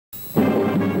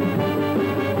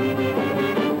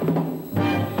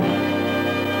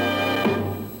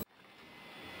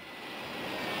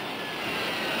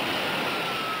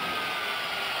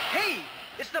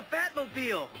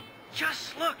Batmobile.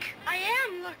 Just look. I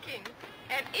am looking.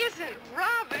 And isn't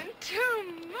Robin too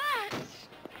much?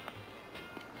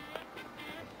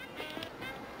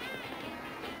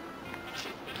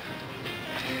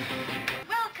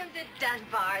 Welcome to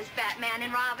Dunbar's, Batman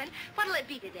and Robin. What'll it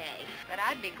be today? But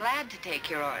I'd be glad to take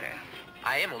your order.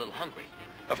 I am a little hungry.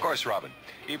 Of course, Robin.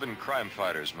 Even crime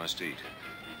fighters must eat.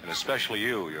 And especially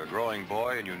you. You're a growing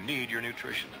boy and you need your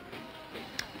nutrition.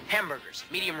 Hamburgers,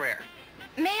 medium rare.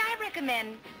 May I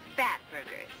recommend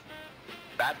Batburgers?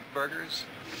 Batburgers?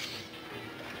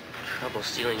 Trouble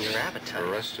stealing your appetite.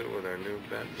 Arrested with our new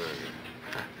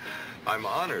Batburger. I'm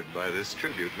honored by this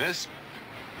tribute, miss.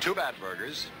 2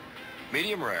 Batburgers,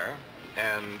 medium rare,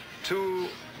 and 2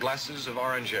 glasses of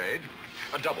orangeade,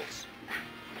 doubles.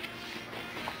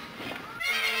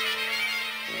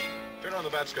 Turn on the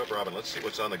Batscope, Robin. Let's see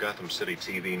what's on the Gotham City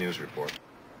TV news report.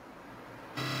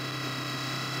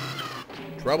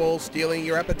 Trouble stealing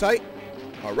your appetite?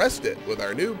 Arrested with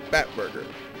our new Batburger.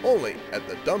 Only at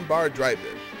the Dunbar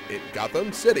Drive-In in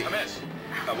Gotham City. Miss,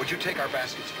 would you take our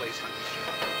baskets, please?